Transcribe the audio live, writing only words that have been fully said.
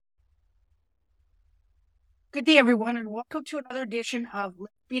Good day, everyone, and welcome to another edition of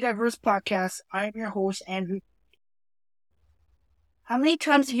Let's Be Diverse podcast. I am your host, Andrew. How many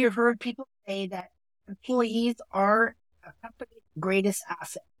times have you heard people say that employees are a company's greatest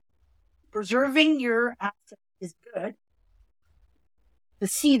asset? Preserving your asset is good, to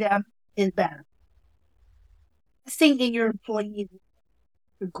see them is better. Investing in your employees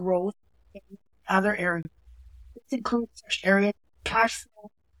for growth in other areas. This includes such areas as cash flow,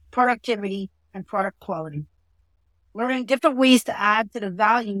 productivity, and product quality. Learning different ways to add to the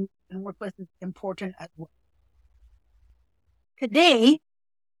value and workplace is important as well. Today,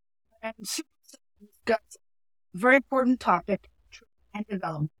 I'm super excited to discuss a very important topic, training and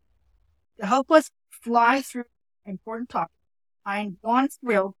development. To help us fly through an important topic, I am beyond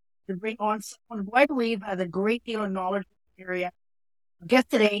thrilled to bring on someone who I believe has a great deal of knowledge in the area. Our guest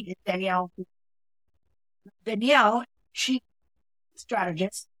today is Danielle. Danielle, chief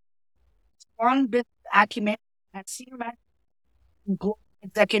strategist, strong business acumen, and senior manager and global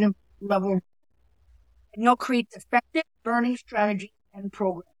executive level. Danielle creates effective learning strategies and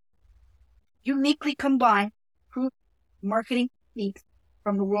programs. Uniquely combine proven marketing techniques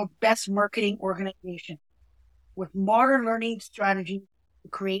from the world's best marketing organization with modern learning strategies to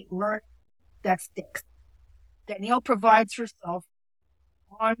create learning that sticks. Danielle provides herself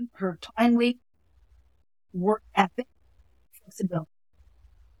on her timely work ethic and flexibility.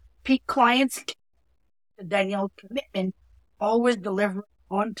 Peak clients to Danielle's commitment, always deliver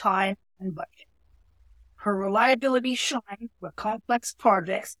on time and budget. Her reliability shines with complex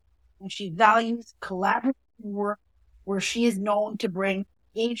projects, and she values collaborative work where she is known to bring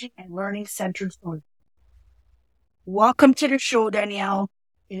engaging and learning-centered stories. Welcome to the show, Danielle.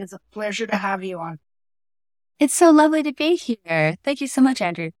 It is a pleasure to have you on. It's so lovely to be here. Thank you so much,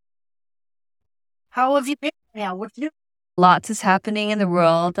 Andrew. How have you been, Danielle? What's new? Lots is happening in the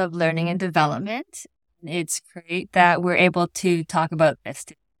world of learning and development. It's great that we're able to talk about this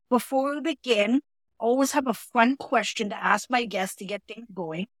today. Before we begin, I always have a fun question to ask my guests to get things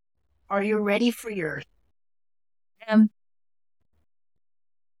going. Are you ready for yours?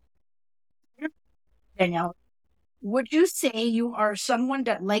 Danielle, would you say you are someone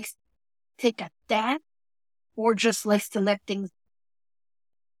that likes to take a stand or just likes to let things?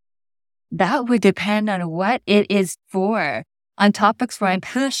 That would depend on what it is for. On topics where I'm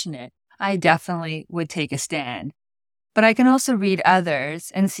passionate, I definitely would take a stand. But I can also read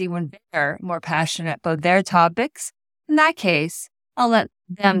others and see when they're more passionate about their topics. In that case, I'll let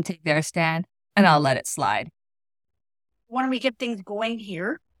them take their stand and I'll let it slide. Why don't we get things going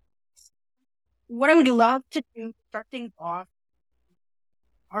here? What I would love to do to start things off,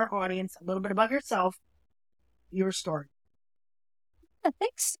 our audience, a little bit about yourself, your story.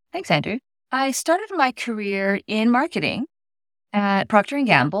 Thanks, Andrew. I started my career in marketing at Procter &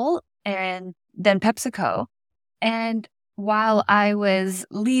 Gamble and then PepsiCo. And while I was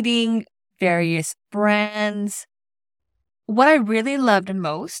leading various brands, what I really loved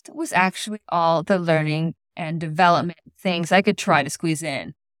most was actually all the learning and development things I could try to squeeze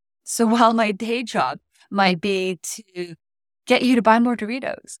in. So while my day job might be to get you to buy more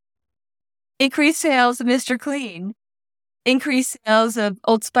Doritos, increase sales of Mr. Clean, increase sales of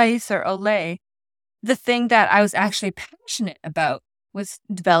Old Spice or Olay, the thing that I was actually passionate about was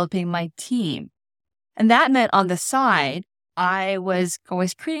developing my team. And that meant on the side, I was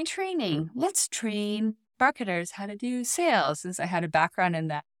always creating training. Let's train marketers how to do sales, since I had a background in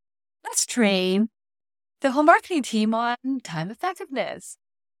that. Let's train the whole marketing team on time effectiveness.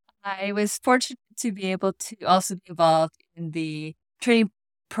 I was fortunate to be able to also be involved in the training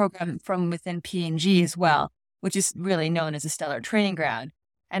program from within P&G as well, which is really known as a stellar training ground,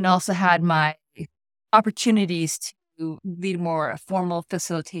 and also had my opportunities to lead more formal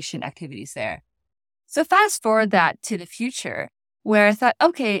facilitation activities there. So fast forward that to the future, where I thought,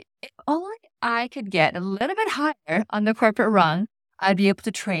 okay, if only I could get a little bit higher on the corporate rung, I'd be able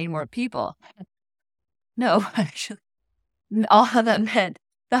to train more people. No, actually, all that meant,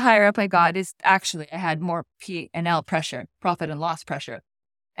 the higher up I got is actually I had more P&L pressure, profit and loss pressure.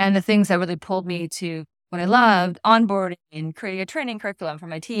 And the things that really pulled me to what I loved, onboarding and creating a training curriculum for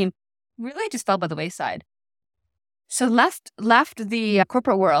my team, really just fell by the wayside. So left the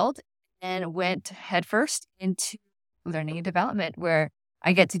corporate world and went headfirst into learning and development, where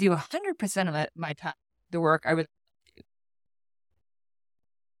I get to do 100% of my time, the work I really do.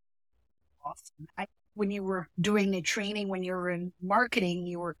 Awesome. When you were doing the training, when you were in marketing,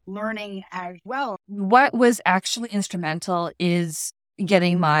 you were learning as well. What was actually instrumental is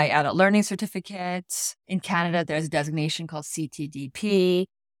getting my adult learning certificate. In Canada, there's a designation called CTDP.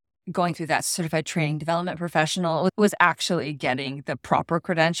 Going through that certified training development professional was actually getting the proper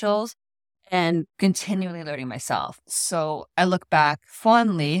credentials. and continually learning myself. So I look back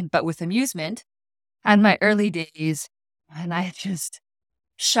fondly, but with amusement, at my early days, and I just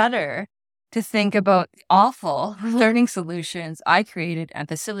shudder to think about the awful learning solutions I created and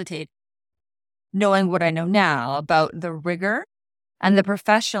facilitated, knowing what I know now about the rigor and the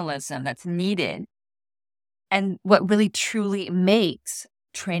professionalism that's needed and what really truly makes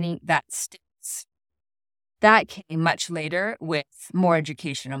training that sticks. That came much later with more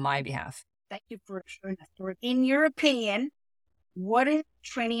education on my behalf. Thank you for sharing that story. In your opinion, what is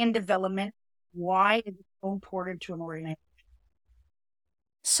training and development? Why is it so important to an organization?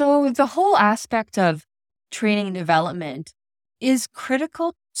 So the whole aspect of training and development is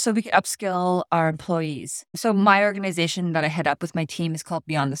critical so we can upskill our employees. So my organization that I head up with my team is called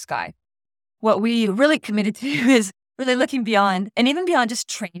Beyond the Sky. What we really committed to is really looking beyond, and even beyond just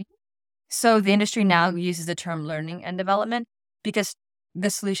training. So the industry now uses the term learning and development because the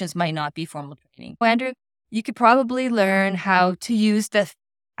solutions might not be formal training. Well, Andrew, you could probably learn how to use the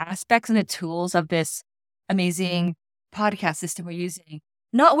aspects and the tools of this amazing podcast system we're using,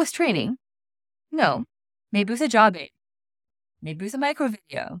 not with training. No, maybe with a job aid, maybe with a micro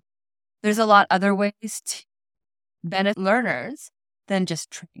video. There's a lot other ways to benefit learners than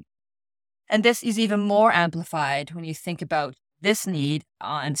just training. And this is even more amplified when you think about this need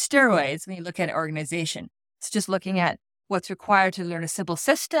on steroids when you look at an organization. It's just looking at what's required to learn a simple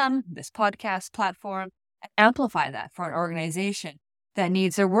system, this podcast platform, and amplify that for an organization that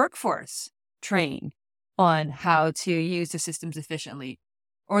needs their workforce trained on how to use the systems efficiently,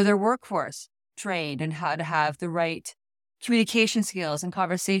 or their workforce trained on how to have the right communication skills and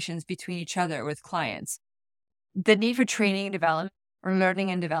conversations between each other with clients. The need for training and development or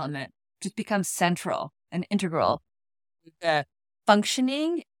learning and development just becomes central and integral to the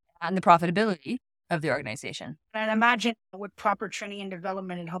functioning and the profitability of the organization. And I imagine with proper training and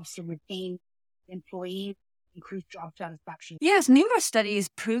development, it helps to retain employees, increase job satisfaction. Yes, numerous studies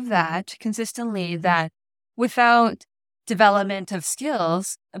prove that consistently, that without development of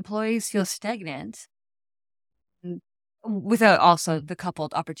skills, employees feel stagnant without also the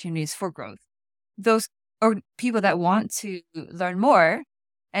coupled opportunities for growth. Those or people that want to learn more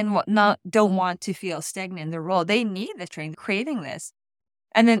and don't want to feel stagnant in their role, they need the training, craving this.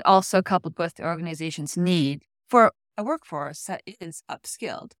 And then also coupled with the organization's need for a workforce that is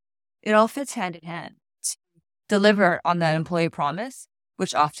upskilled. It all fits hand in hand to deliver on that employee promise,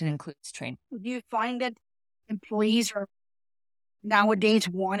 which often includes training. Do you find that employees are nowadays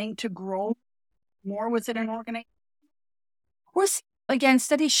wanting to grow more within an organization? Of course, again,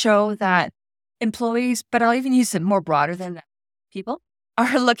 studies show that employees, but I'll even use it more broader than that, people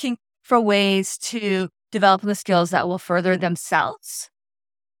are looking for ways to develop the skills that will further themselves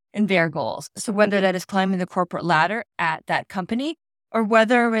in their goals. So whether that is climbing the corporate ladder at that company, or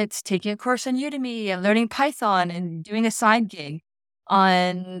whether it's taking a course on Udemy and learning Python and doing a side gig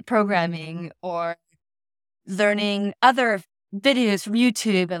on programming, or learning other videos from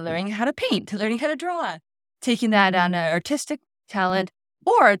YouTube and learning how to paint, learning how to draw, taking that on an artistic talent,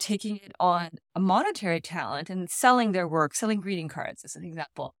 or taking it on a monetary talent and selling their work, selling greeting cards as an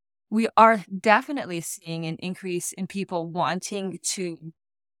example. We are definitely seeing an increase in people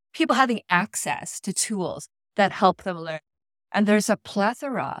having access to tools that help them learn. And there's a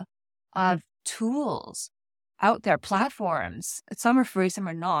plethora of tools out there, platforms, some are free, some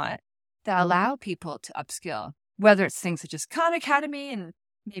are not, that allow people to upskill, whether it's things such as Khan Academy, and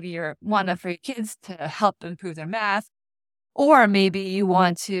maybe you want to for your kids to help improve their math, or maybe you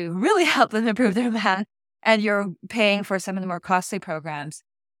want to really help them improve their math and you're paying for some of the more costly programs.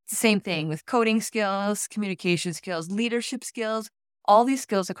 It's the same thing with coding skills, communication skills, leadership skills, all these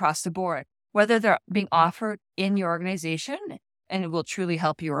skills across the board, whether they're being offered in your organization and it will truly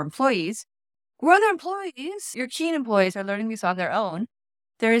help your employees, or other employees, your keen employees are learning these on their own.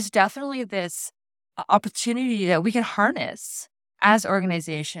 There is definitely this opportunity that we can harness as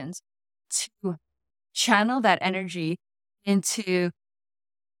organizations to channel that energy into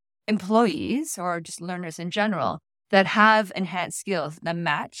employees or just learners in general that have enhanced skills that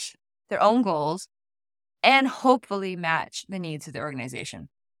match their own goals and hopefully match the needs of the organization.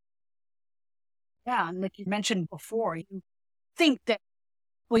 Yeah, and like you mentioned before, you think that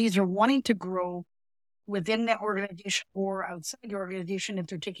employees are wanting to grow within the organization or outside the organization if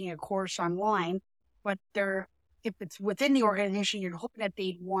they're taking a course online, but if it's within the organization, you're hoping that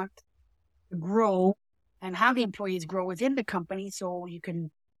they want to grow and have the employees grow within the company, so you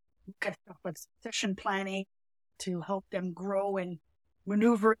can look at stuff like succession planning to help them grow and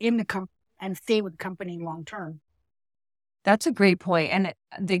maneuver in the company and stay with the company long term. That's a great point. And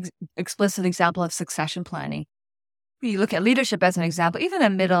the explicit example of succession planning. you look at leadership as an example, even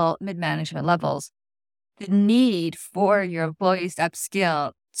at mid-management levels, the need for your employees to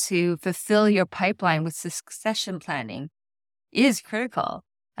upskill to fulfill your pipeline with succession planning is critical.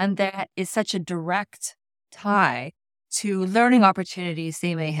 And that is such a direct tie to learning opportunities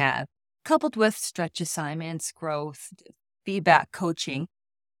they may have, coupled with stretch assignments, growth, feedback, coaching.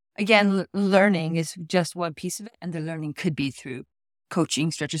 Again, learning is just one piece of it, and the learning could be through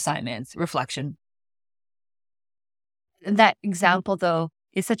coaching, stretch assignments, reflection. And that example, though,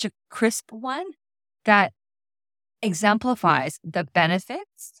 is such a crisp one that exemplifies the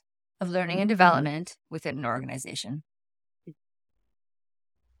benefits of learning and development within an organization.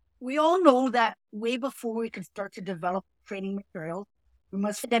 We all know that way before we can start to develop training materials, we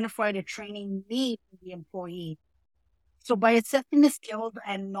must identify the training needs of the employee. So by assessing the skills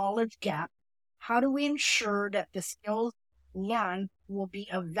and knowledge gap, how do we ensure that the skills learned will be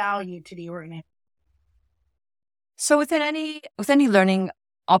of value to the organization? So within any learning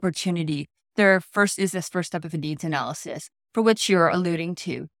opportunity, there first is this first step of a needs analysis, for which you're alluding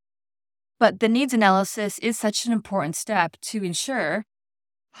to. But the needs analysis is such an important step to ensure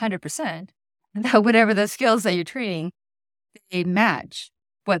 100% that whatever the skills that you're training, they match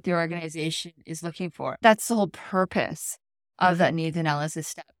what the organization is looking for. That's the whole purpose of that needs analysis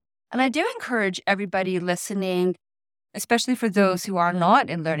step. And I do encourage everybody listening, especially for those who are not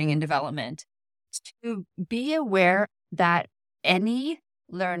in learning and development, to be aware that any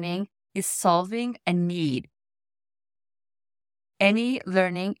learning is solving a need. Any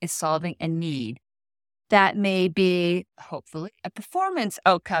learning is solving a need. That may be, hopefully, a performance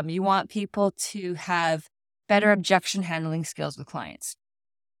outcome. You want people to have better objection handling skills with clients.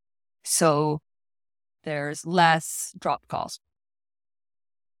 So there's less drop calls.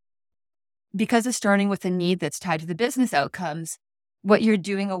 Because it's starting with a need that's tied to the business outcomes, what you're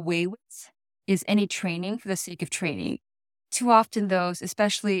doing away with is any training for the sake of training. Too often those,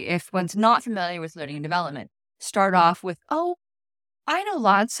 especially if one's not familiar with learning and development, start off with, oh, I know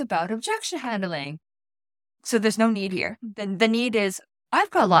lots about objection handling. So there's no need here. Then the need is, I've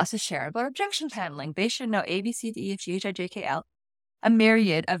got lots to share about objection handling. They should know A, B, C, D, E, F, G, H, I, J, K, L, a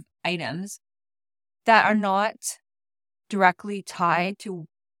myriad of items that are not directly tied to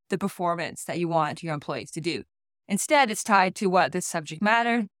the performance that you want your employees to do. Instead, it's tied to what the subject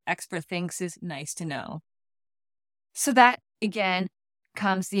matter expert thinks is nice to know. So that, again,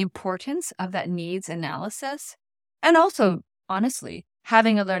 comes the importance of that needs analysis. And also, honestly,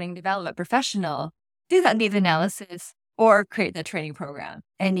 having a learning development professional do that needs analysis or create the training program.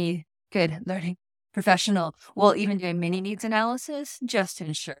 Any good learning professional will even do a mini needs analysis just to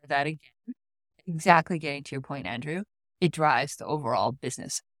ensure that, again, exactly getting to your point, Andrew, it drives the overall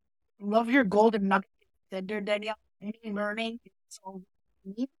business. Love your golden nugget that there, Danielle. Any learning is so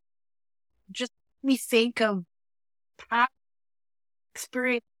neat. Just me think of past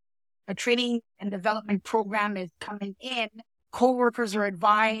experience. A training and development program is coming in. Coworkers are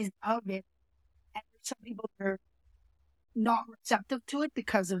advised of it. And some people are not receptive to it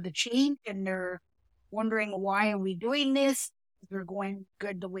because of the change, and they're wondering, why are we doing this? They're going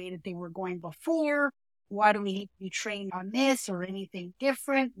good the way that they were going before. Why do we need to be trained on this or anything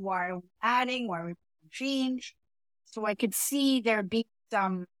different? Why are we adding? Why are we change? So I could see there be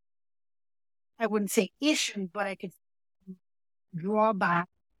some, I wouldn't say issue, but I could drawback.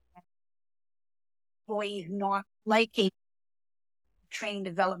 Employees not liking training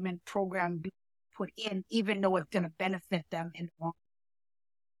development program be put in, even though it's going to benefit them in the long.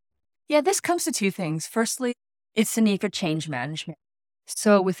 Yeah, this comes to two things. Firstly, it's the need for change management.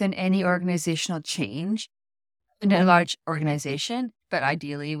 So within any organizational change, in a large organization, but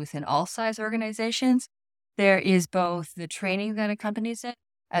ideally within all size organizations, there is both the training that accompanies it,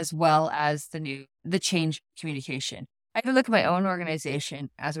 as well as the change communication. I can look at my own organization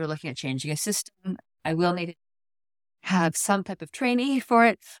as we're looking at changing a system. I will need to have some type of training for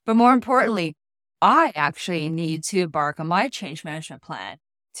it. But more importantly, I actually need to embark on my change management plan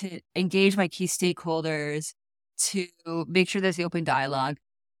to engage my key stakeholders, to make sure there's the open dialogue.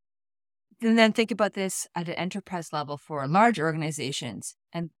 And then think about this at an enterprise level for large organizations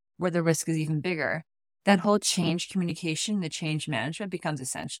and where the risk is even bigger. That whole change communication, the change management becomes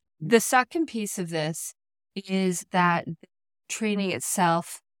essential. The second piece of this is that the training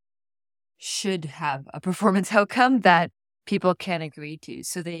itself should have a performance outcome that people can agree to.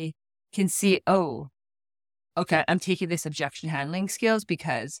 So they can see, oh, okay, I'm taking this objection handling skills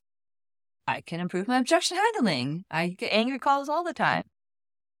because I can improve my objection handling. I get angry calls all the time.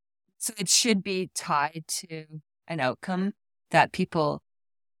 So it should be tied to an outcome that people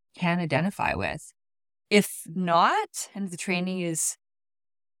can identify with. If not, and the training is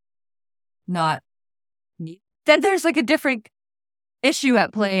not neat, then there's like a different issue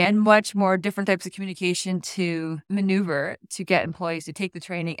at play and much more different types of communication to maneuver to get employees to take the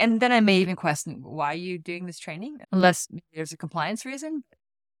training. And then I may even question, why are you doing this training? Unless there's a compliance reason.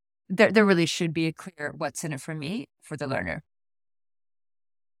 There really should be a clear what's in it for me, for the learner.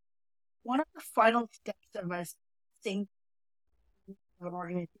 One of the final steps of us think of an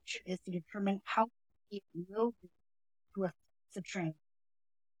organization is to determine how it will be to assess the training.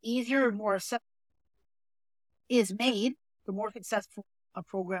 Easier and more acceptable is made, the more successful a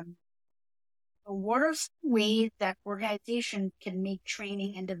program. So what are some ways that organizations can make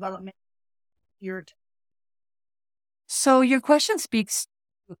training and development easier? So your question speaks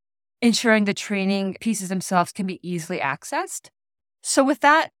to ensuring the training pieces themselves can be easily accessed. So with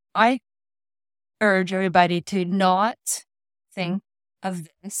that, I urge everybody to not think of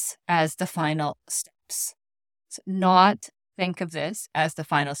this as the final steps. So not think of this as the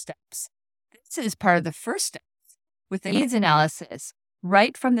final steps. This is part of the first step with the needs analysis.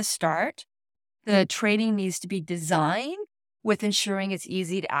 Right from the start, the training needs to be designed with ensuring it's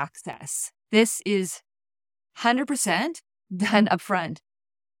easy to access. This is 100% done upfront.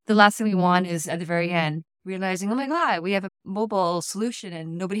 The last thing we want is at the very end, realizing, oh my God, we have a mobile solution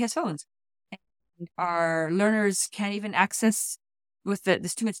and nobody has phones. And our learners can't even access with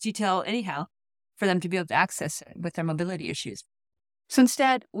there's too much detail anyhow for them to be able to access it with their mobility issues. So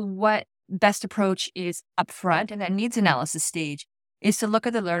instead, what best approach is upfront and that needs analysis stage is to look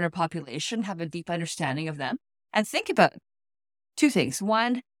at the learner population, have a deep understanding of them, and think about two things.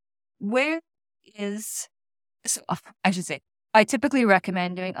 One, I typically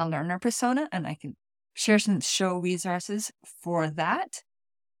recommend doing a learner persona, and I can share some show resources for that.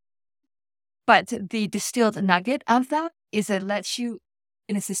 But the distilled nugget of that is it lets you,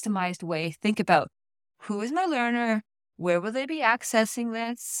 in a systemized way, think about who is my learner, where will they be accessing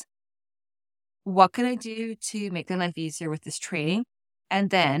this, what can I do to make their life easier with this training, and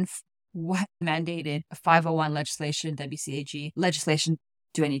then what mandated 501 legislation, WCAG legislation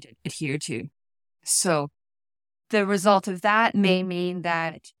do I need to adhere to? So the result of that may mean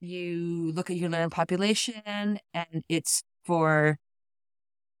that you look at your learner population and it's for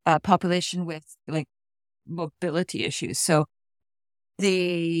a population with like mobility issues. So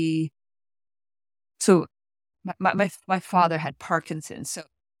my father had Parkinson's. So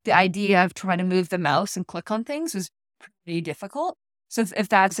the idea of trying to move the mouse and click on things was pretty difficult. So if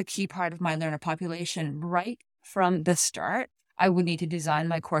that's a key part of my learner population, right from the start, I would need to design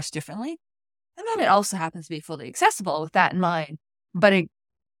my course differently. And then it also happens to be fully accessible with that in mind, but it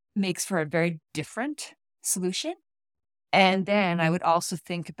makes for a very different solution. And then I would also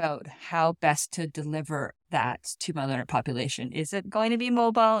think about how best to deliver that to my learner population. Is it going to be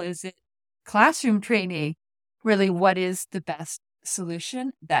mobile? Is it classroom training? Really, what is the best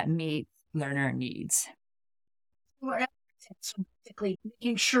solution that meets learner needs? So basically,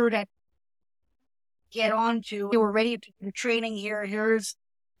 making sure that get on to, we're ready to do training here. Here's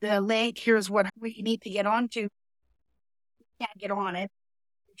the link. Here's what we need to get onto. You can't get on it.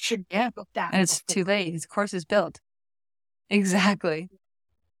 It should look that. And it's too late. His course is built. Exactly.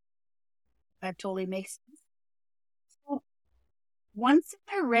 That totally makes sense. So once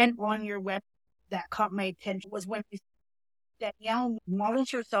I read on your web that caught my attention was when you said, Danielle, model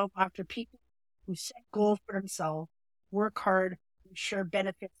yourself after people who set goals for themselves, work hard, and share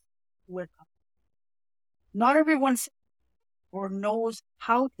benefits with them. Not everyone or knows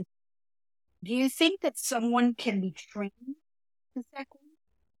how to. Do you think that someone can be trained to set goals?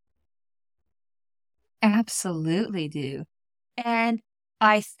 Absolutely do. And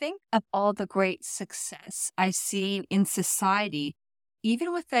I think of all the great success I see in society,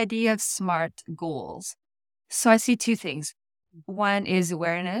 even with the idea of SMART goals. So I see two things. One is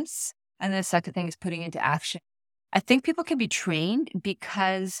awareness, and the second thing is putting into action. I think people can be trained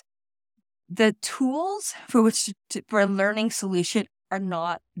because the tools for a learning solution are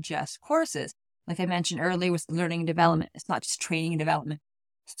not just courses. Like I mentioned earlier with learning and development, it's not just training and development.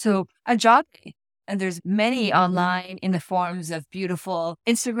 So a job day, and there's many online in the forms of beautiful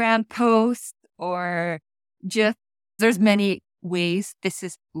Instagram posts or just there's many ways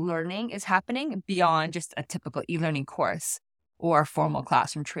learning is happening beyond just a typical e-learning course or formal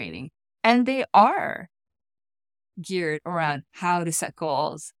classroom training. And they are geared around how to set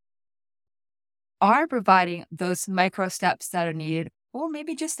goals, are providing those micro steps that are needed, or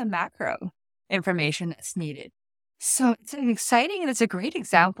maybe just the macro information that's needed. So it's exciting and it's a great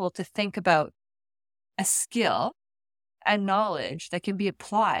example to think about a skill and knowledge that can be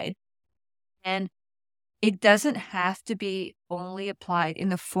applied. And it doesn't have to be only applied in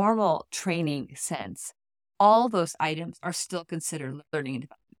the formal training sense. All those items are still considered learning and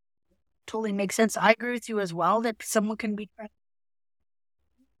development. totally makes sense. I agree with you as well that someone can be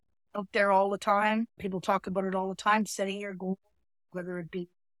out there all the time. People talk about it all the time, setting your goal, whether it be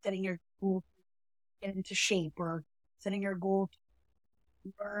setting your goal to get into shape or setting your goal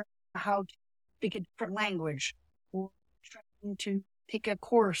to learn how to speak a different language or trying to take a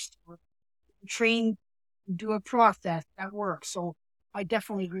course or train, do a process that works. So I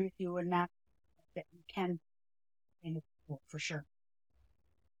definitely agree with you in that you can for sure.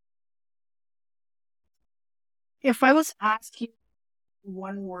 If I was to ask you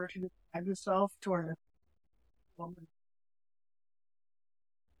one word to describe yourself to our woman,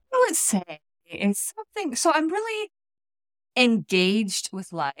 I would say it's something. So I'm really engaged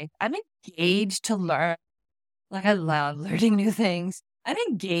with life. I'm engaged to learn. Like I love learning new things. I'm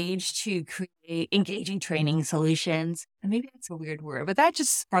engaged to create engaging training solutions. And maybe that's a weird word, but that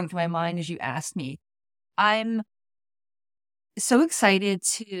just sprung to my mind as you asked me. I'm so excited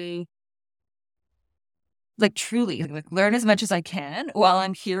to like truly like learn as much as I can while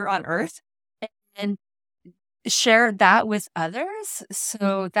I'm here on earth and share that with others.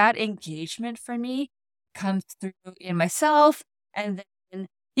 So that engagement for me comes through in myself and then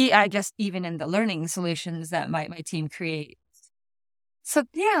I guess even in the learning solutions that my team creates. So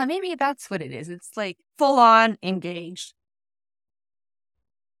yeah, maybe that's what it is. It's like full on engaged.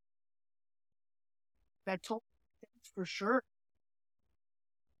 that told for sure.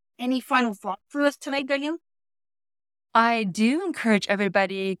 Any final thought for us tonight, Daniel? I do encourage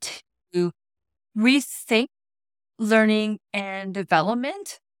everybody to rethink learning and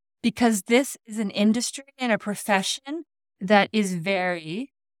development because this is an industry and a profession that is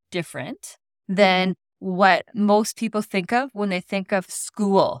very different than what most people think of when they think of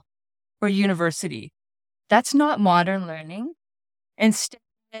school or university. That's not modern learning. Instead,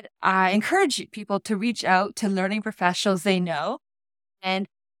 I encourage people to reach out to learning professionals they know. And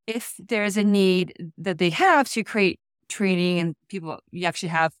if there's a need that they have to create training and people you actually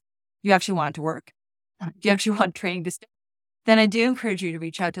want it to work, you actually want training to stay, then I do encourage you to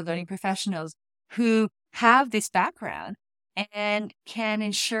reach out to learning professionals who have this background and can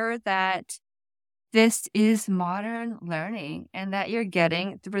ensure that this is modern learning and that you're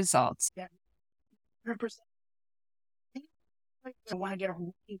getting the results. Yeah, 100%. I want to get a hold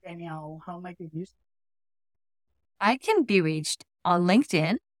of you, Danielle. How might we use I can be reached on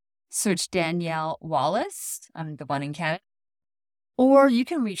LinkedIn. Search Danielle Wallace. I'm the one in Canada. Or you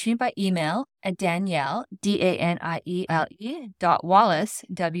can reach me by email at Danielle, DANIELE .Wallace,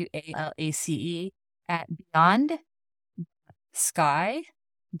 WALACE at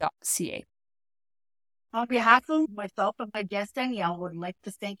beyondsky.ca. On behalf of myself and my guest Danielle, would like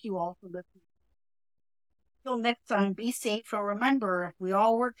to thank you all for listening. Till next time, be safe and remember, if we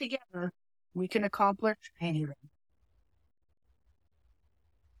all work together, we can accomplish anything.